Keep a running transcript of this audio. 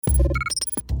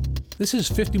This is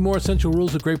 50 More Essential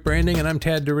Rules of Great Branding, and I'm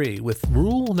Tad Duree with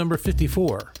rule number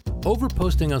 54.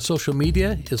 Overposting on social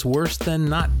media is worse than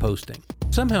not posting.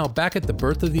 Somehow, back at the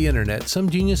birth of the internet, some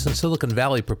genius in Silicon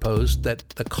Valley proposed that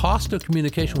the cost of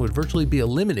communication would virtually be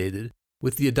eliminated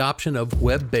with the adoption of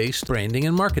web-based branding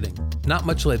and marketing. Not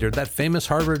much later, that famous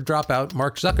Harvard dropout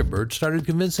Mark Zuckerberg started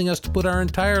convincing us to put our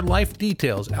entire life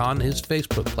details on his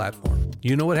Facebook platform.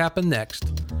 You know what happened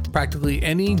next. Practically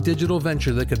any digital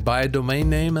venture that could buy a domain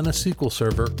name and a SQL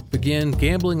server began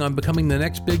gambling on becoming the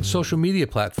next big social media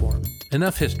platform.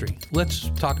 Enough history. Let's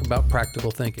talk about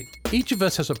practical thinking. Each of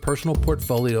us has a personal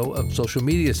portfolio of social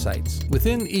media sites.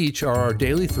 Within each are our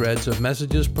daily threads of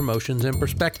messages, promotions, and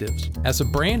perspectives. As a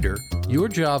brander, your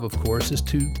job, of course, is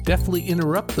to deftly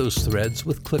interrupt those threads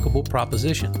with clickable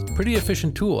propositions. Pretty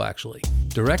efficient tool, actually.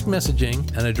 Direct messaging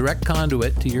and a direct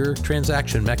conduit to your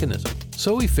transaction mechanism.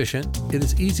 So efficient, it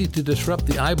is easy to disrupt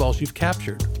the eyeballs you've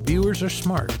captured. Viewers are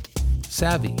smart,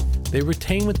 savvy. They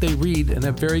retain what they read and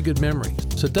have very good memory.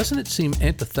 So doesn't it seem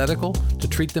antithetical to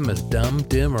treat them as dumb,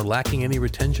 dim, or lacking any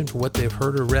retention for what they've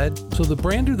heard or read? So the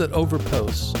brander that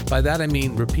overposts, by that I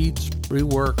mean repeats,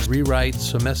 reworks,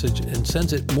 rewrites a message and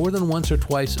sends it more than once or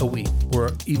twice a week,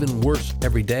 or even worse,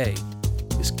 every day,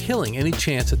 is killing any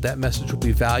chance that that message will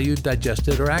be valued,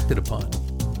 digested, or acted upon.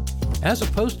 As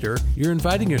a poster, you're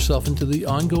inviting yourself into the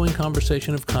ongoing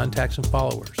conversation of contacts and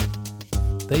followers.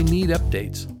 They need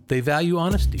updates. They value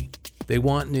honesty. They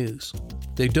want news.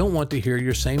 They don't want to hear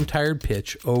your same tired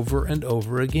pitch over and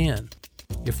over again.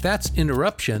 If that's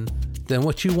interruption, then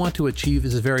what you want to achieve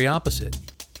is the very opposite,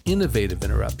 innovative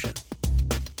interruption.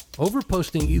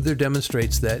 Overposting either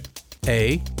demonstrates that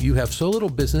A, you have so little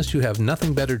business you have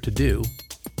nothing better to do,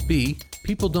 B,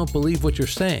 people don't believe what you're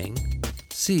saying,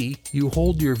 C, you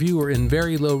hold your viewer in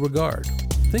very low regard.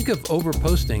 Think of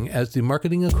overposting as the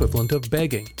marketing equivalent of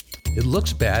begging. It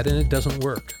looks bad and it doesn't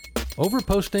work.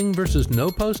 Overposting versus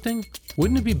no posting?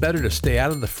 Wouldn't it be better to stay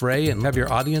out of the fray and have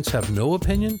your audience have no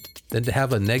opinion than to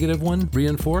have a negative one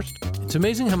reinforced? It's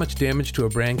amazing how much damage to a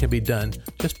brand can be done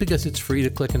just because it's free to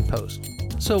click and post.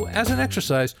 So as an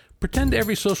exercise, pretend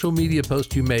every social media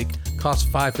post you make costs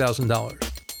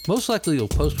 $5,000. Most likely you'll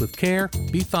post with care,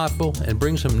 be thoughtful, and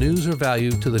bring some news or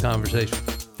value to the conversation.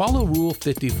 Follow Rule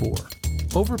 54.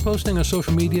 Overposting on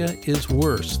social media is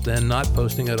worse than not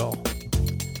posting at all.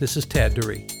 This is Tad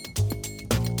Duree.